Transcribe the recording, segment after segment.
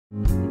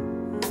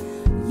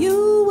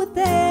You were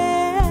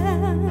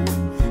there,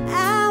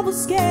 I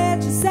was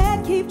scared, you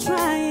said keep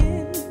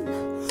trying,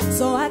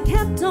 so I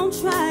kept on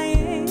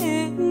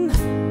trying,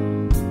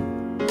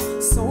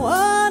 so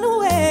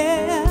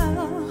unaware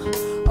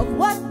of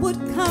what would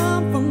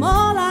come from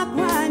all our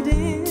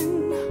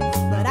grinding,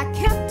 but I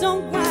kept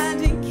on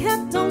grinding,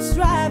 kept on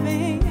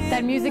striving.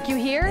 That music you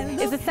hear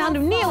is the sound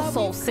of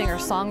neo-soul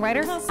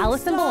singer-songwriter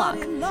Allison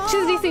Balanc.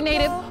 She's a DC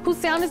native whose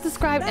sound is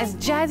described as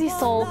jazzy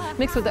soul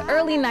mixed with the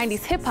early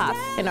 90s hip-hop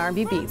and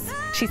R&B beats.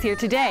 She's here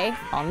today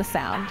on The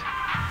Sound.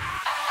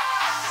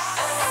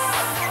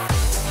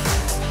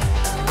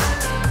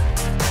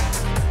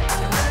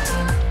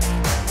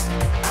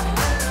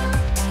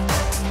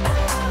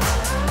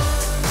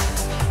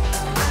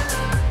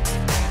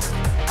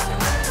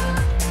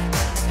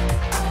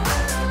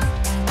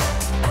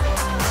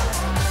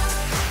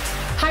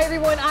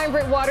 I'm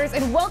Britt Waters,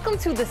 and welcome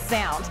to The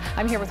Sound.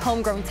 I'm here with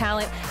homegrown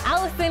talent,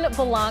 Allison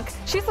Balanc.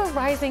 She's a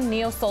rising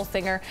neo-soul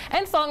singer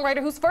and songwriter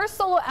whose first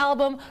solo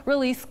album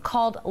release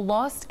called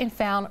Lost and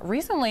Found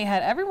recently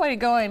had everybody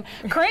going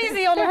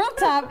crazy on the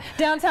rooftop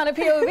downtown at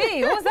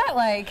P.O.V. What was that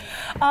like?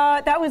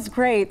 That was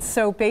great.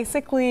 So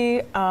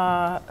basically,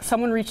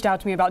 someone reached out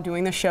to me about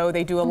doing the show.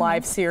 They do a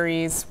live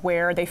series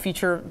where they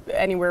feature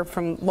anywhere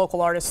from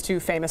local artists to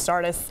famous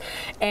artists.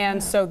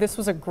 And so this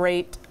was a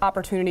great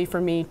opportunity for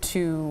me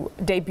to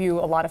debut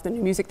a lot of the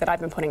new music that I've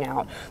been putting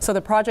out. So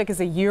the project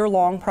is a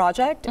year-long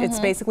project. It's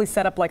basically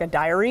set up like a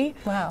diary.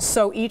 Wow.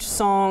 So each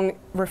song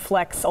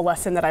reflects a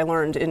lesson that I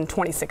learned in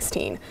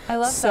 2016. I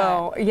love that.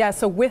 So yeah,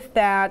 so with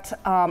that,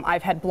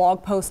 I've had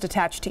blog posts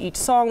attached to each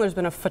song. There's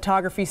been a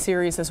photography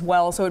series as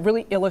well. So it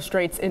really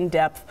illustrates in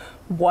depth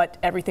what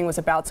everything was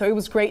about. So it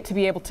was great to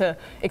be able to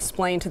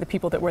explain to the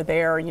people that were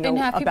there, you know, and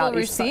have about people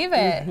receive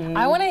it.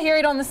 I want to hear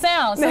it on The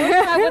Sound. So what do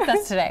you have with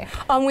us today?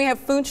 We have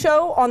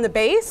Funcho on the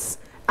bass,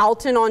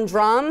 Alton on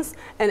drums,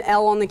 and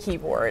Elle on the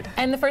keyboard.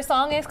 And the first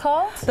song is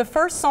called? The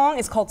first song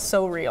is called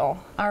So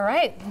Real. All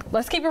right,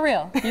 let's keep it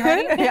real. You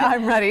ready? Yeah,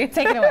 I'm ready.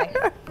 Take it away.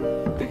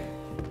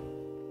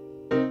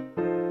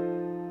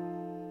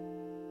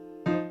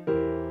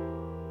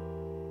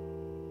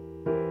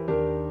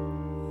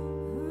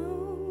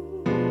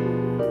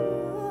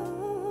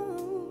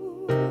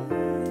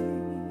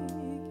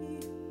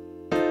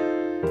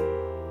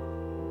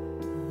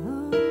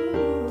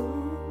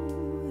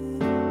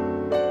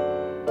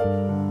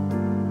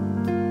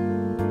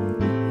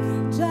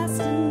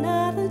 Just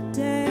another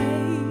day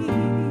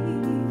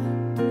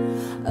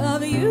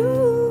of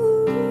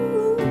you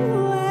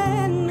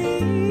and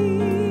me.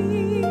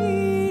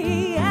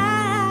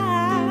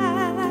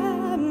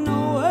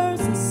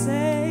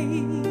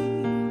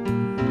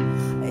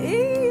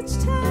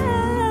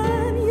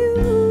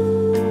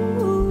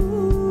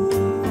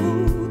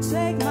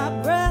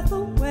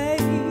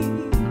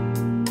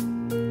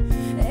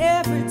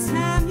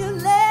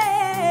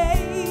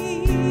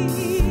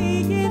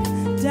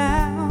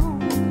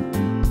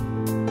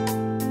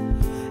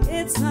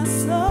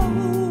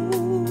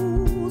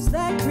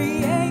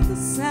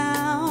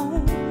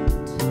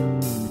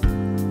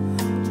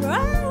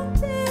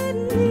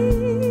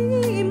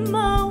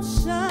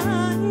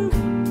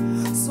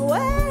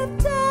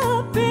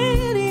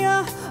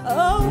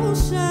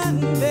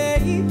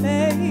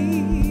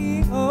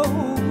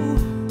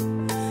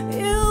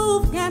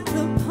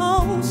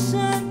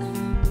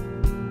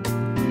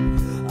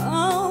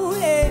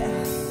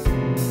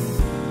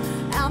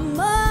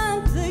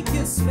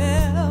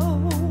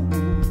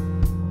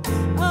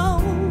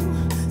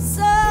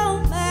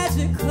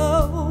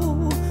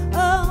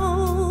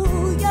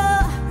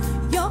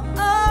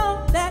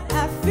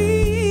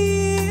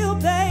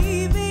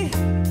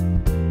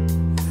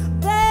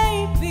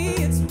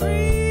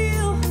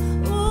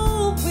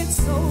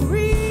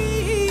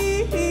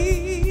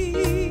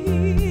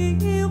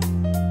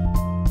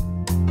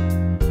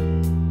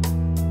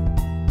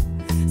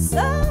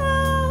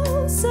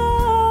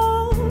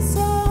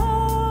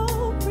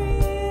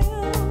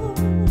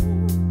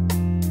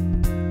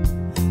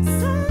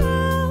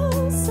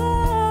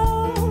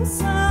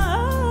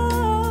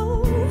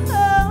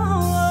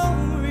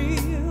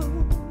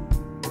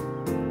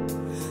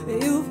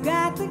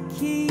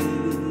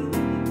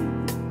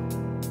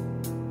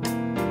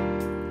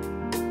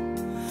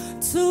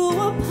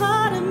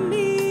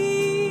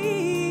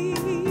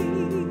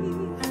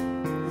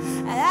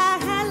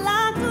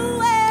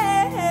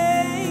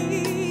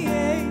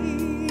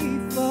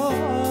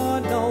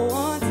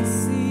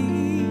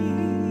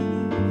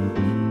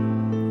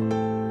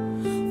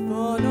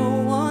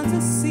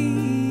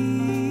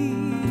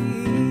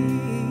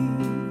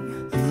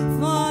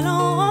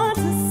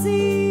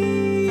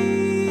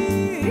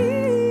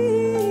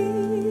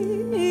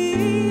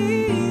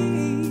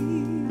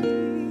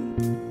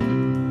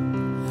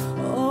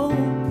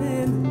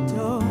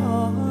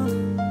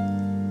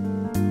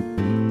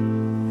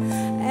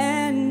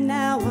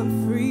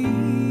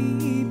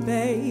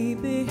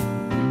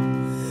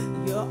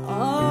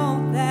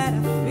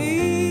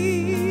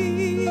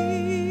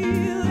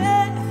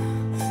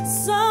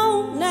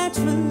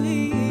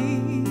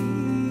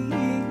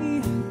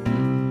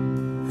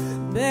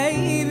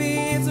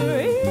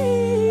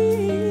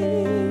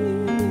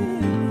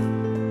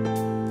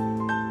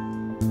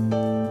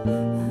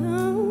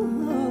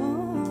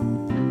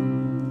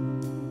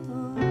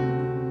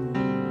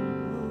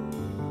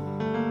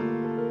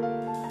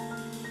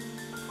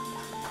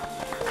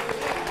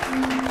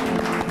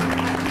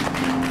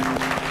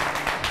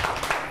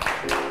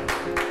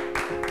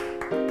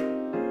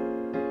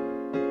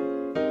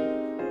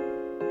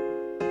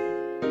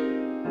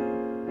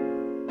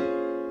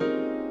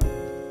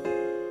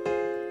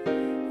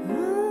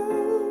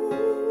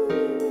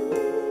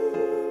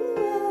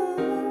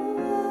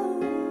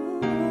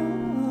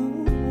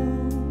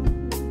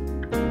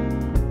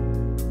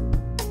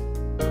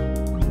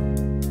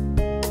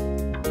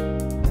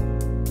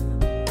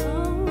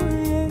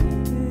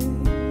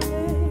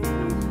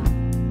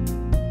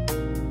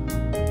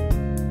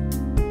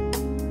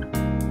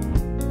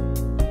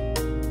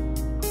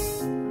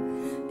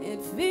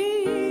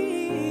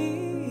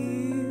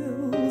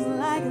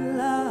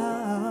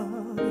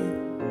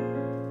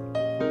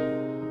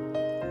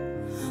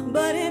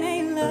 but it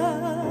ain't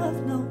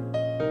love, no.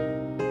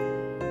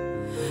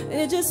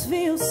 It just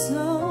feels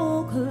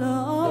so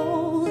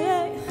close,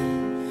 yeah.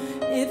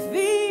 It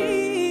feels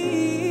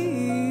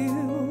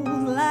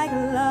like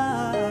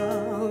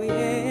love,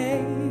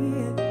 yeah.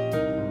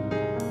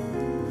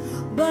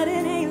 But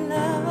it ain't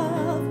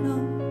love, no.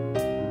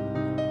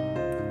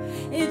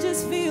 It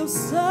just feels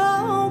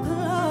so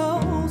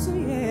close,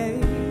 yeah.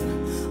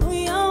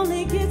 We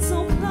only get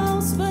so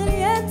close, but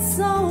yet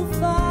so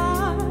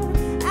far.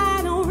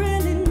 I don't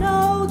really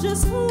know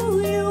just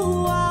who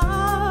you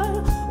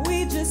are.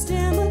 We just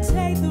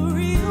imitate the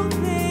real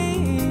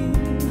thing,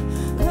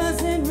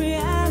 'cause in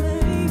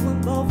reality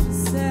we're both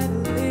just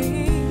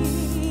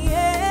settling,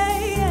 yeah,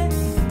 yeah.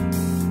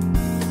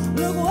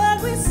 Look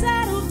what we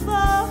settled for.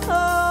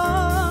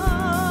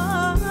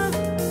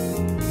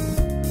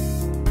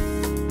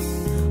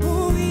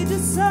 We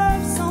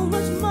deserve so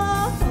much more.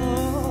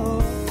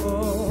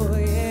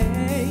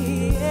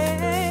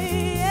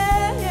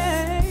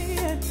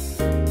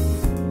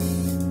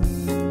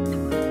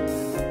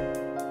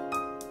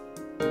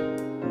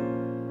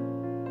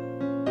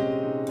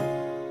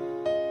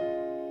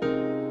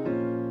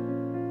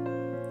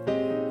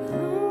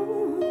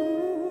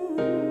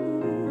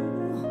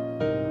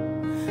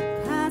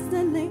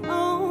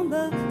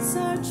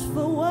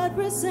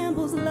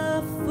 Resembles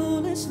love,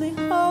 foolishly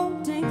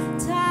holding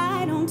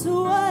tight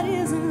onto what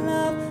isn't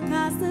love.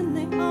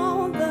 Constantly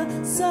on the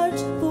search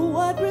for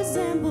what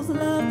resembles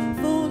love,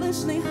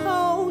 foolishly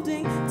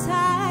holding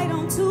tight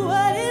onto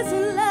what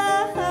isn't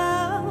love.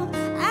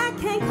 I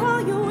can't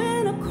call you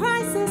in a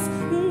crisis,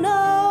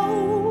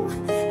 no.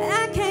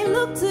 I can't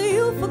look to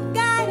you for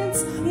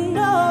guidance,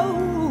 no.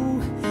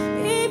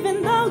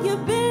 Even though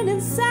you've been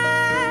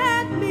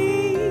inside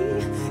me,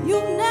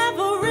 you've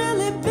never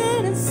really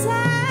been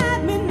inside.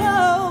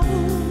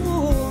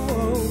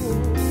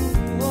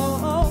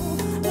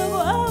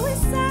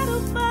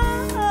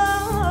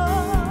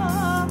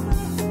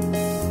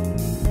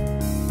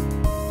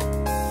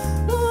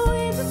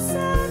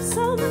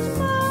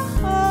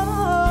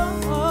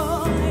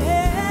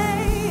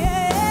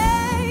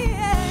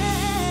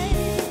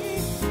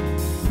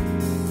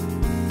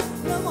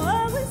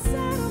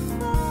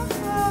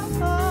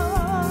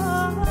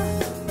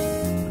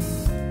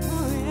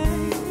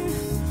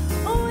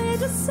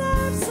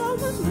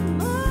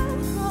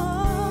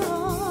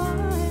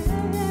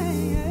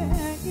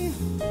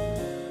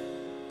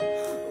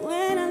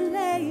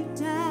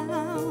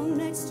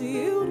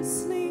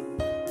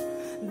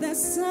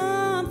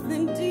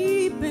 Something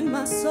deep in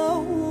my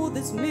soul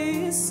that's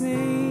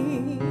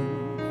missing.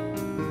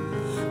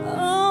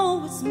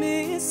 Oh, it's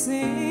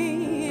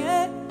missing,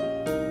 yeah.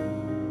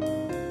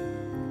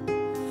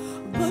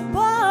 But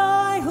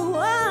boy, who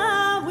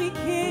are we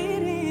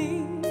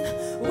kidding?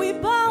 We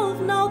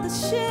both know the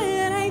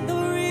shit ain't the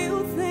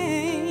real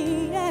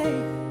thing, yeah.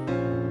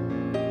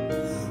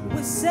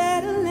 We're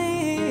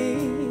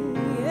settling,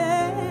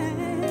 yeah.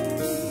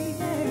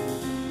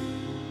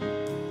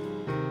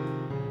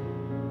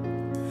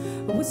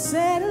 We're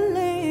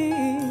settling,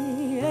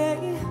 yeah.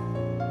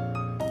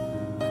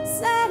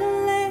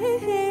 Settling,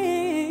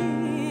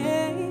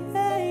 yeah.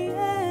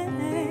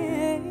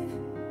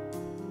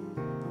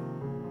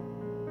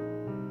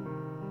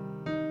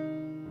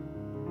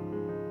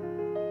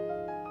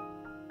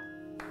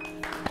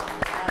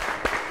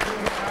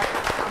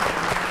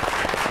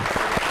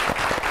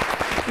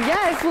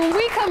 Yes, when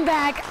we come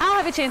back, I'll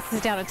have a chance to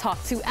sit down and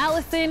talk to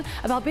Allison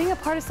about being a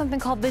part of something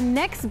called the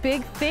Next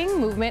Big Thing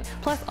movement,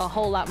 plus a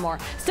whole lot more.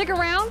 Stick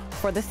around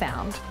for the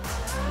sound.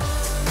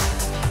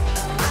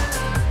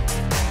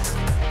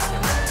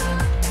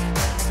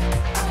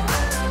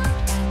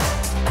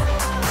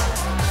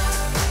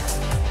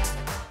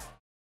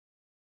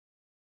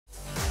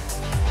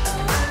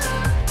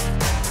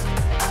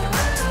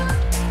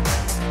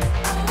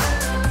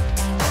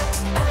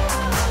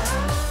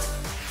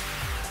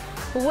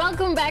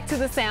 Welcome back to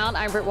The Sound.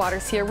 I'm Britt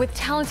Waters here with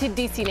talented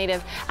DC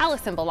native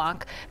Allison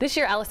Balanc. This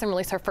year, Allison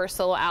released her first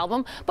solo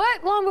album,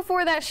 but long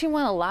before that, she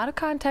won a lot of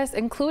contests,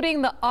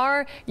 including the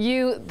Are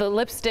You the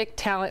Lipstick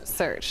Talent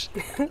Search.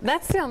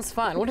 That sounds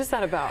fun. What is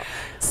that about?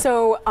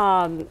 So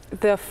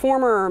the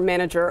former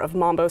manager of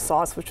Mambo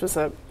Sauce, which was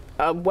a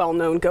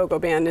well-known go-go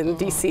band in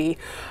DC,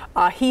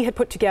 he had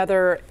put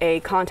together a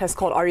contest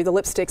called Are You the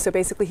Lipstick? So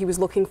basically he was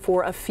looking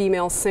for a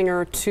female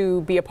singer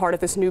to be a part of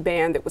this new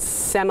band that was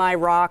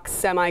semi-rock,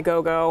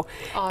 semi-go-go.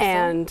 Awesome.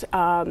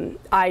 And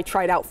I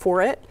tried out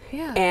for it.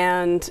 Yeah.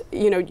 And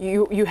you know,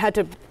 you had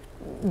to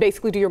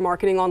basically do your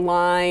marketing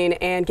online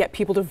and get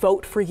people to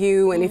vote for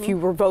you, and if you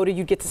were voted,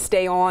 you'd get to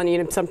stay on.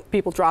 You know, some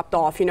people dropped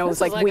off. You know, it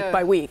was like week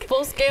by week.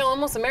 Full scale,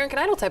 almost American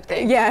Idol type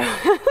thing. Yeah,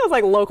 it was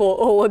like local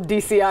old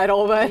DC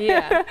Idol, but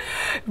yeah.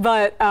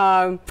 But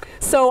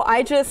so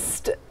I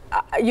just.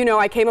 You know,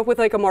 I came up with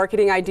like a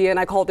marketing idea and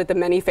I called it the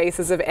Many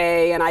Faces of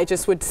A, and I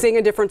just would sing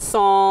a different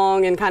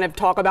song and kind of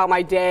talk about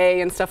my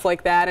day and stuff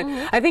like that.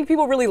 And I think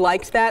people really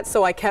liked that,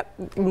 so I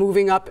kept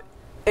moving up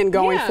and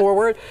going Yeah.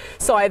 forward.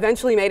 So I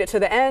eventually made it to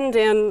the end,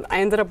 and I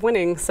ended up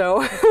winning.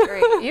 So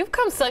Great. You've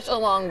come such a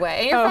long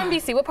way. And you're from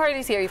DC. What part of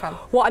DC are you from?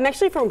 well, I'm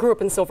actually grew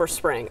up in Silver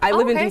Spring. I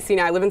live in okay. DC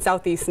now. I live in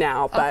Southeast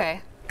now, but.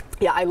 Okay.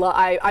 Yeah,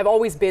 I've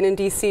always been in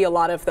DC. A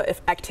lot of the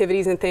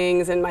activities and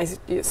things, and my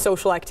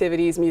social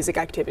activities, music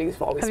activities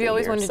have always been Have you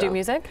always here, wanted to do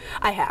music?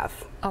 I have.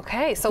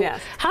 Okay, so Yes.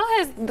 how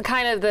has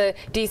the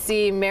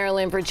DC,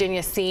 Maryland,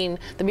 Virginia scene,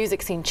 the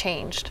music scene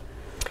changed?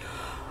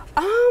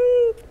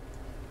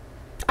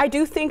 I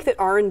do think that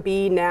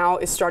R&B now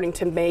is starting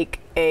to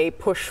make a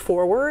push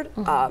forward.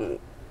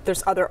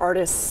 There's other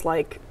artists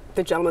like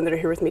the gentlemen that are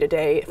here with me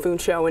today,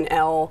 Funcho and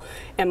Elle,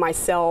 and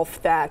myself,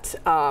 that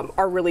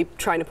are really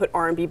trying to put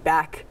R&B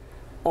back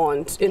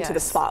into the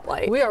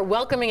spotlight. We are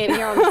welcoming it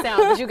here on the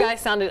Sound because you guys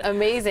sounded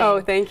amazing.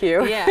 Oh, thank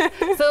you. Yeah.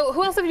 So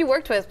who else have you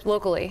worked with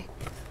locally?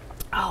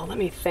 Oh, let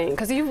me think.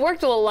 Because you've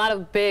worked with a lot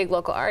of big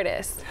local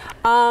artists.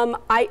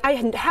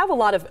 I have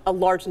a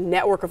large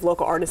network of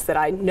local artists that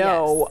I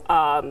know.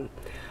 Yes.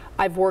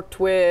 I've worked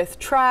with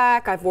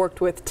Track, I've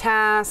worked with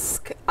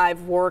Task,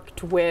 I've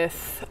worked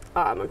with,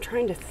 I'm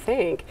trying to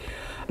think,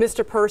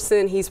 Mr.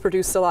 Person, he's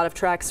produced a lot of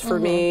tracks for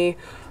me.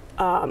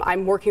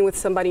 I'm working with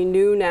somebody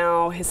new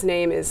now. His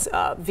name is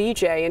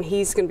VJ, and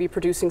he's going to be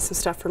producing some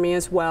stuff for me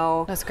as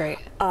well. That's great.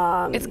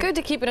 It's good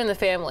to keep it in the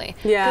family.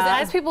 Yeah.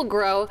 Because as people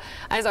grow,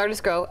 as artists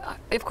grow,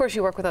 of course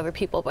you work with other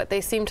people, but they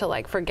seem to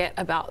like forget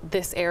about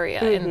this area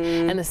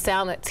and the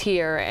sound that's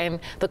here and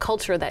the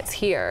culture that's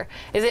here.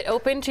 Is it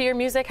open to your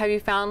music? Have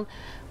you found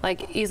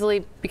like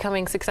easily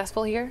becoming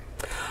successful here?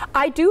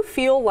 I do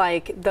feel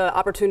like the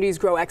opportunities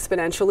grow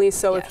exponentially.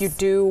 So if you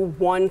do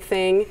one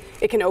thing,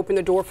 it can open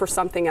the door for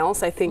something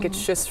else. I think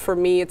it's just, for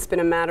me, it's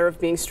been a matter of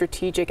being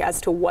strategic as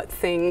to what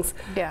things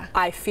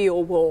I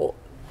feel will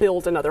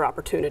build another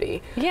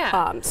opportunity.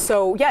 Yeah.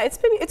 So yeah, it's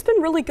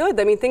been really good.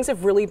 I mean, things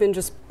have really been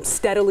just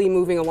steadily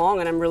moving along,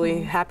 and I'm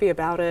really happy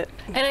about it.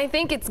 And I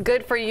think it's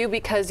good for you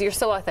because you're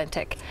so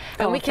authentic,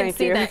 and we can thank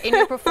see you. that in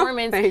your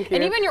performance Thank you.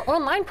 and even your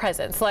online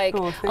presence. Like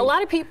thank a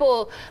lot of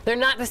people, they're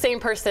not the same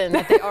person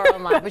that they are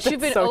online. But you've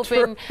been so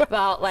open true.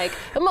 about like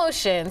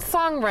emotions,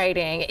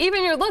 songwriting,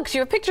 even your looks. You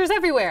have pictures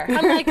everywhere.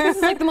 I'm like, this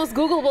is like the most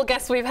Googleable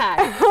guest we've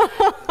had.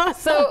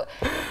 So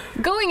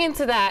going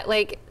into that,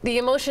 like the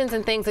emotions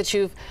and things that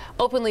you've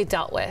openly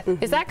dealt with,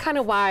 is that kind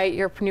of why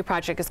your new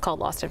project is called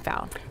Lost and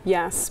Found?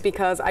 Yes,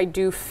 because I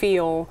do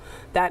feel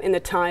that in the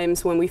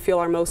times when we feel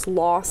our most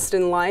lost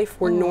in life,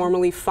 we're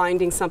normally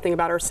finding something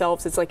about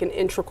ourselves. It's like an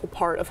integral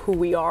part of who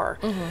we are.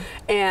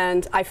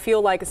 And I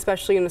feel like,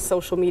 especially in the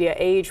social media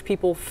age,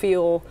 people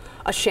feel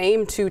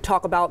ashamed to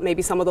talk about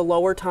maybe some of the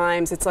lower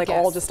times. It's like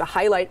all just a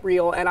highlight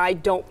reel, and I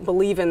don't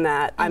believe in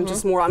that. I'm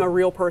a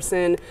real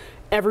person.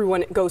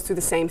 Everyone goes through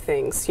the same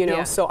things, you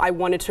know, so I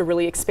wanted to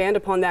really expand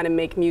upon that and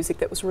make music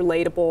that was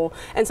relatable.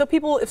 And so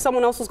people, if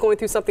someone else was going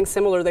through something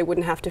similar, they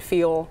wouldn't have to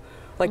feel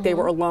like they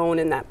were alone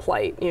in that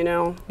plight, you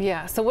know?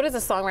 Yeah, so what is the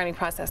songwriting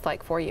process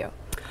like for you?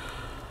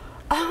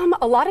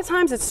 A lot of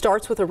times it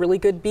starts with a really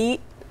good beat.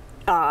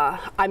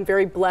 I'm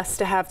very blessed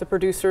to have the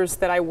producers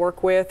that I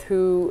work with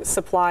who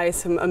supply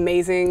some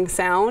amazing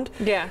sound.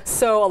 Yeah.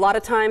 So a lot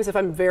of times if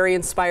I'm very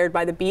inspired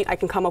by the beat, I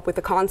can come up with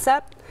a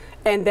concept.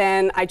 And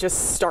then I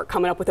just start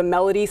coming up with a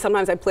melody.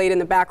 Sometimes I play it in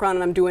the background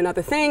and I'm doing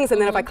other things. And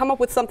then if I come up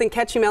with something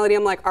catchy melody,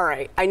 I'm like, all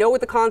right, I know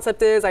what the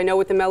concept is. I know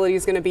what the melody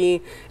is going to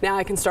be. Now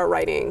I can start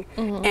writing.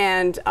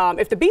 And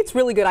if the beat's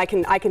really good, I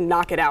can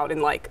knock it out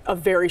in like a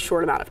very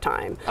short amount of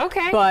time.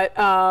 Okay. But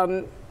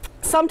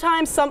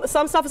sometimes some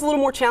stuff is a little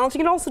more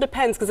challenging. It also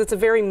depends because it's a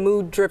very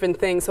mood-driven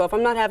thing. So if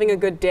I'm not having a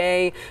good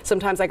day,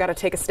 sometimes I got to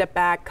take a step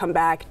back, come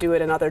back, do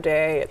it another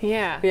day.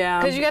 Yeah.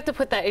 Because you have to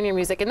put that in your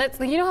music, and that's,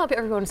 you know how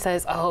everyone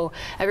says, oh,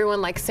 everyone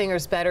likes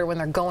singers better when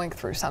they're going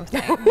through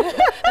something.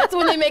 That's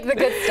when they make the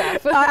good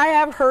stuff. I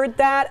have heard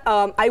that.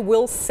 I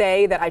will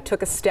say that I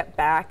took a step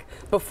back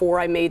before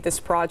I made this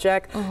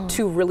project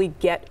to really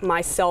get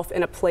myself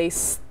in a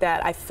place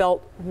that I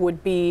felt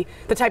would be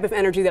the type of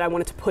energy that I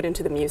wanted to put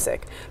into the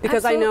music.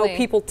 Because I know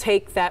people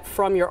take that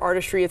from your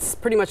artistry. It's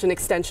pretty much an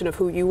extension of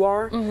who you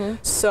are.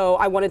 So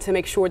I wanted to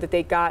make sure that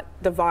they got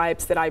the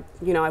vibes that I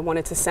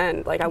wanted to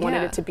send. Like I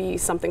wanted it to be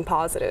something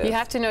positive. You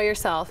have to know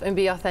yourself and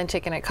be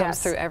authentic, and it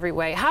comes through every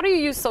way. How do you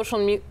use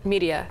social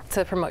media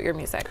to promote your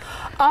music?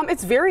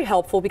 It's very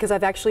helpful because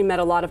I've actually met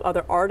a lot of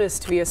other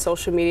artists via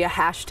social media.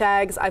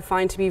 Hashtags I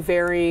find to be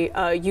very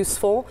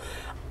useful.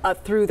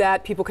 Through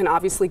that, people can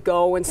obviously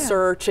go and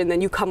search, and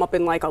then you come up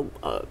in like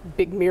a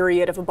big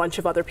myriad of a bunch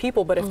of other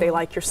people. But if they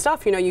like your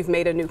stuff, you know, you've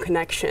made a new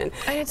connection.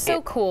 And it's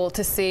so cool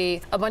to see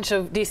a bunch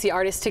of DC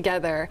artists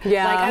together.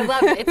 Yeah. Like, I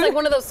love it. It's like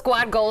one of those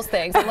squad goals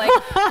things. I'm like,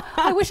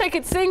 I wish I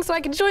could sing so I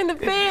could join the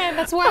band.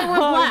 That's why I wore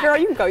black.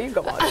 Girl, you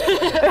go on.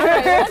 All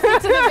right, let's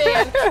get to the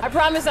band. I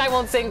promise I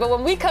won't sing, but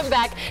when we come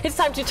back, it's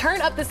time to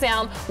turn up the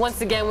sound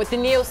once again with the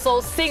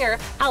neo-soul singer,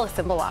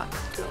 Allison Balanc.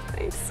 Oh,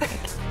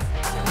 thanks.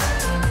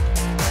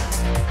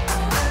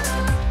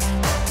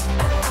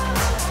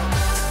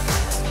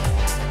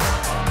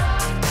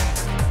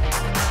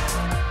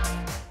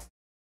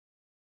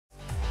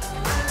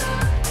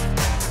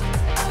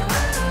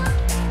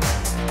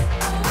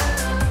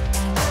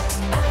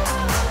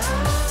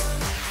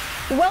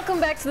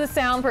 back to The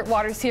Sound. Britt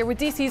Waters here with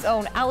DC's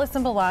own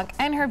Allison Balanc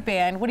and her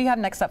band. What do you have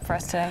next up for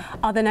us today?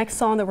 The next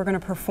song that we're going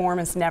to perform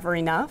is Never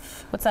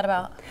Enough. What's that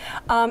about?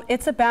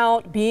 It's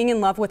about being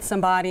in love with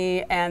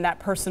somebody and that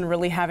person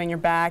really having your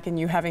back and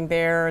you having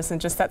theirs,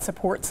 and just that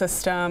support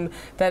system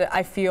that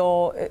I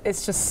feel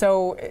it's just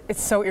so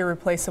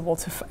irreplaceable.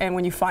 And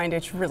when you find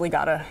it, you really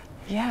gotta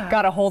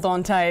hold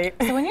on tight.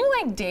 So when you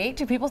like date,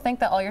 do people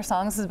think that all your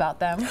songs is about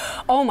them?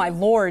 Oh my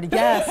Lord,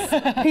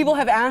 yes. People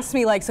have asked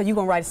me like, so you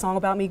gonna write a song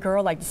about me,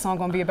 girl? Like the song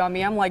gonna be about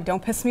me? I'm like,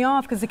 don't piss me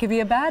off because it could be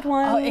a bad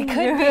one. Oh, it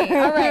could be.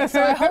 All right,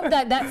 so I hope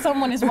that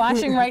someone is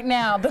watching right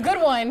now. The good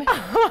one.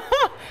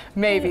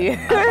 Maybe.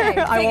 Okay,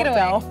 I won't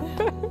tell.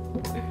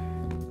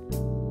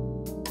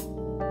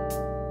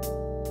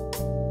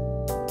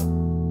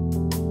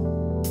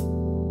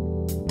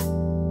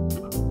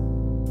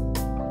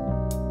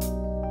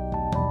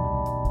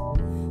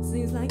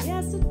 Seems like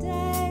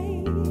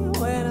yesterday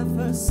when I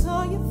first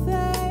saw your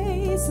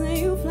face and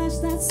you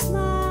flashed that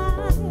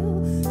smile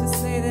to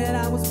say that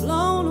I was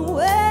blown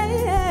away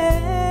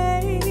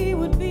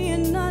would be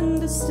an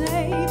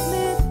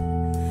understatement.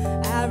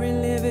 I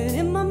relive it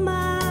in my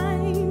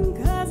mind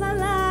cause I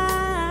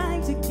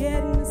like to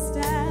get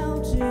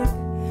nostalgic.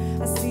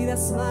 I see that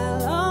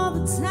smile all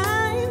the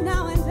time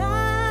now, and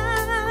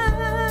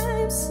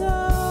I'm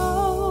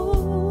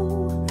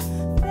so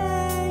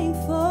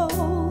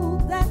thankful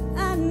that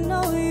I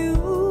know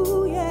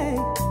you, yeah.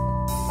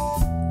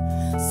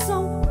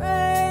 So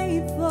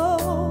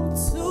grateful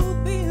to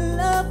be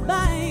loved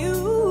by you.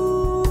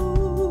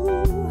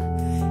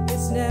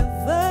 It's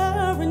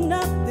never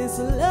enough, this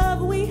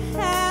love we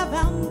have,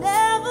 I'll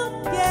never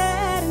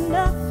get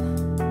enough.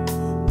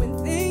 When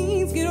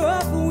things get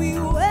rough, we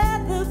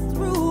weather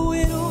through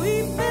it.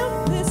 We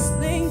built this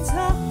thing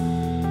tough,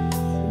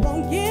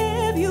 won't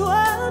give you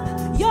up.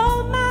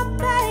 You're my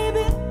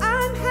baby,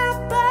 I'm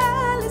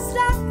happily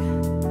stuck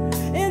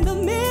in the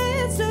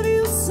midst of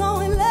you, so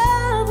in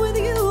love with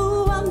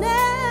you, I'll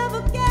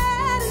never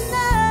get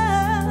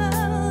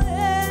enough.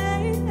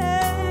 Hey,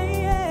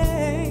 hey,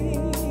 hey.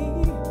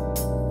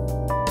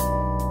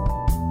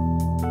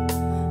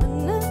 I'll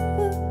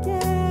never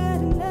get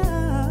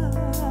enough.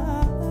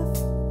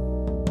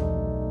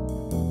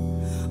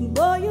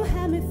 Boy, you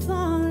had me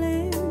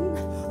falling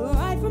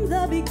right from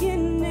the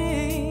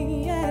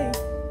beginning, yeah.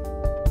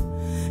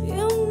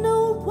 You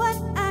knew what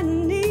I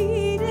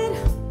needed,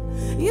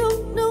 you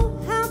knew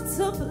how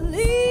to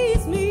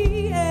please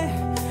me, yeah.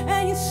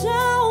 And you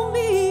showed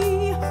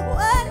me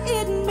what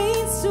it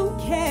means to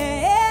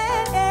care.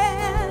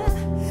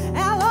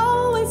 I'll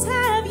always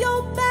have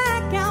your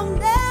back, I'll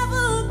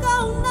never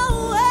go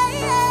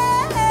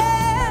nowhere.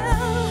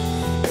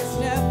 It's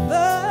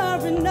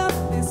never enough,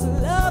 this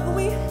love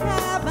we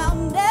have, I'll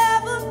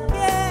never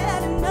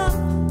get enough.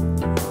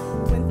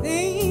 When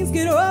things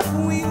get rough,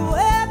 we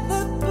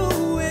weather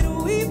through it.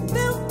 We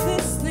built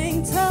this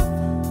thing tough,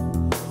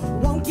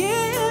 won't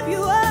give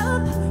you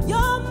up.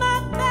 You're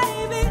my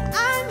baby,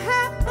 I'm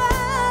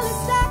happily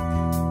stuck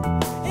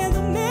in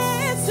the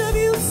midst of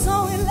you,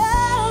 so in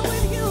love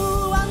with you,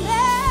 I'll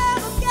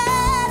never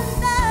get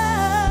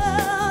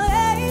enough.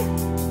 Hey.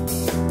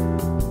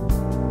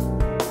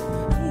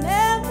 I'll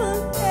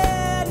never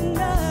get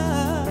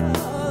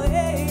enough.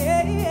 Hey,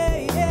 hey,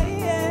 hey,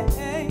 hey,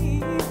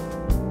 hey.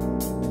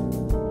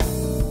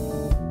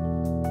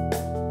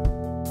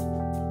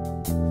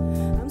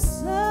 I'm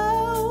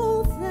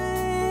so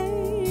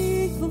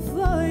thankful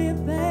for you,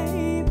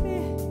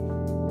 baby.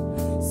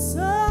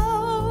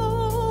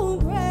 So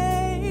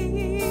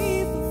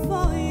grateful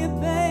for you,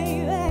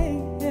 baby.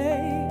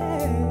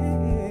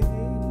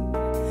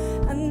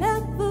 I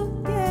never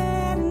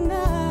get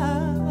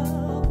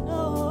enough, no.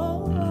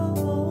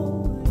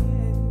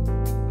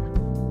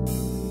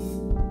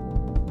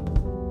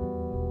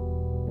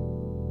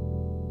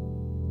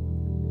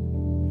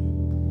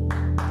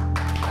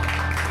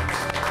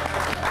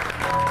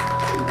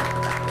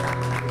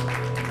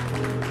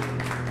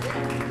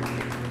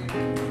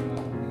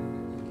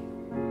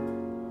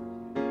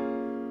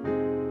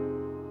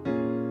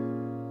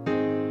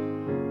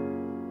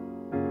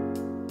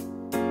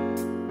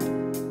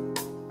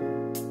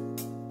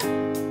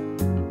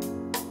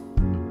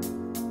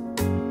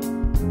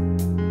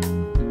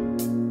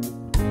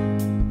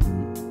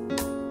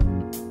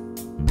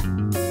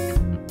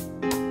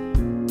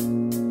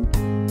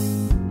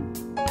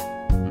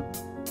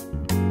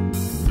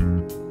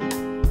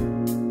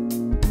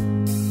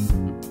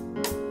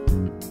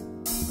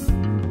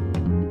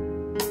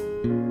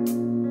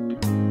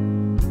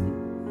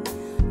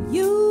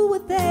 You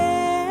were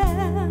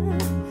there,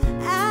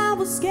 I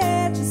was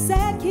scared, you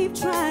said keep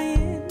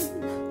trying,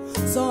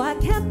 so I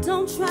kept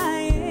on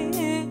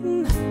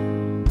trying,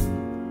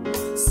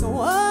 so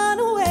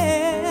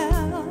unaware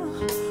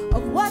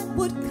of what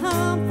would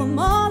come from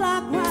all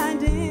our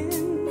grinding.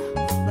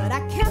 But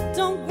I kept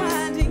on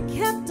grinding,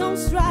 kept on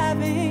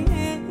striving,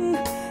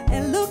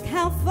 and look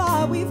how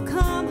far we've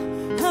come.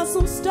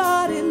 Hustle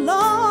started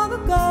long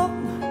ago,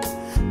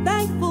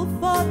 thankful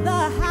for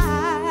the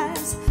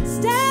highs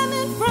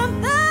stemming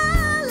from the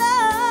low.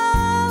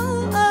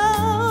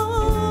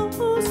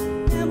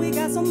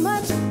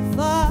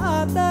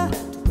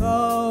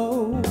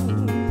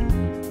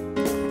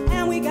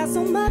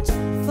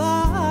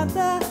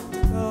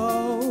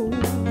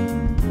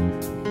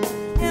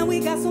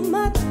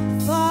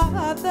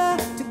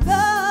 farther to go,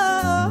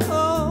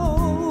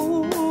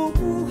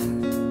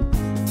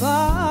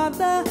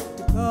 farther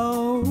to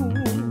go.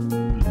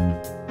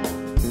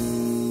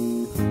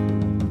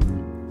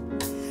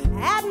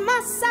 At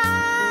my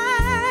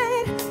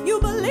side, you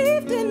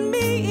believed in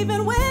me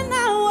even when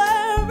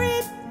I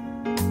worried.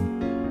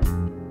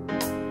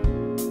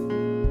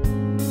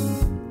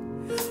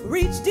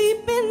 Reached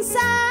deep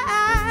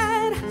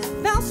inside,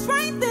 found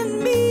strength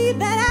in me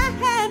that I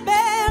had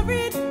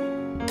buried.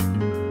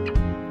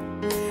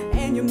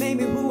 And you made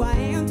me who I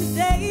am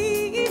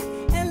today.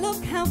 And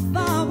look how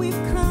far we've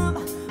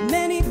come.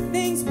 Many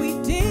things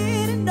we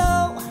didn't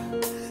know.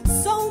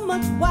 So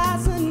much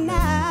wiser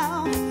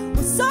now,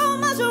 with so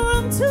much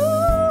room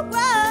to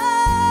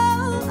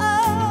grow.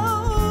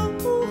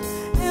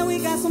 And we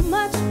got so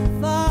much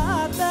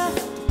farther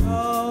to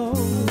go.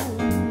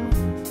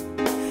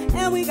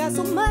 And we got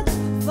so much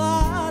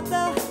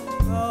farther to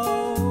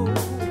go.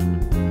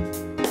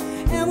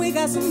 And we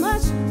got so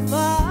much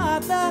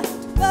farther to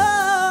go.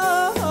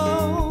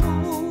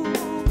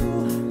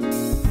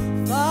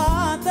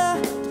 Farther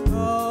to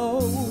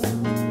go.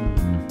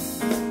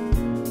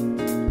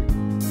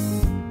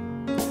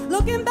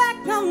 Looking back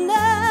on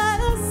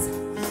us,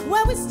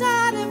 where we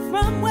started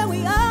from, where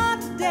we are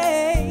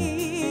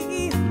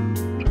today.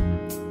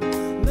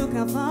 Look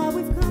how far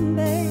we've come,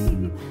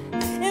 babe.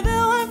 If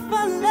it weren't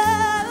for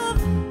love,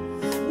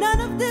 none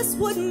of this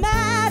would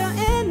matter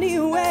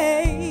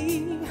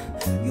anyway.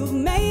 You've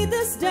made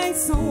this day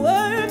so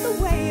worth the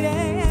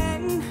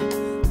waiting.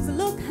 So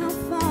look how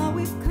far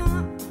we've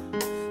come.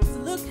 So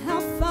look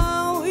how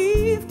far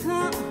we've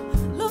come.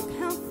 Look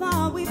how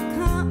far we've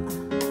come.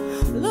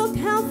 Look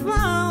how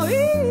far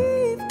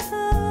we've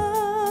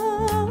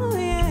come.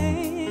 Yeah.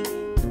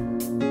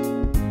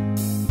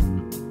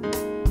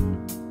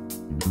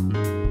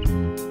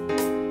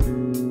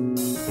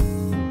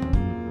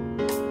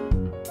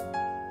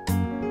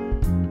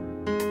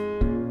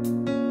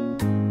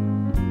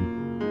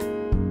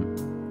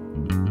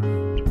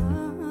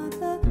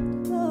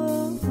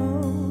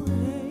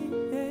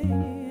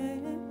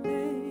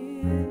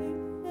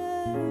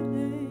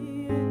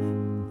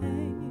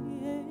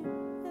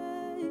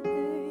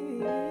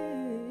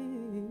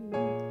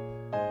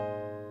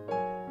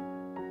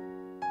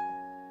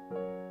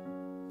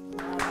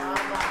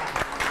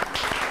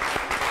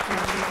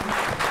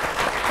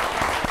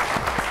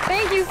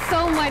 Thank you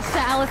so much to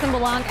Allison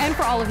Balanc and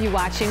for all of you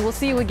watching. We'll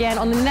see you again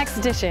on the next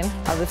edition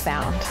of The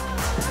Sound.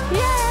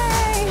 Yeah.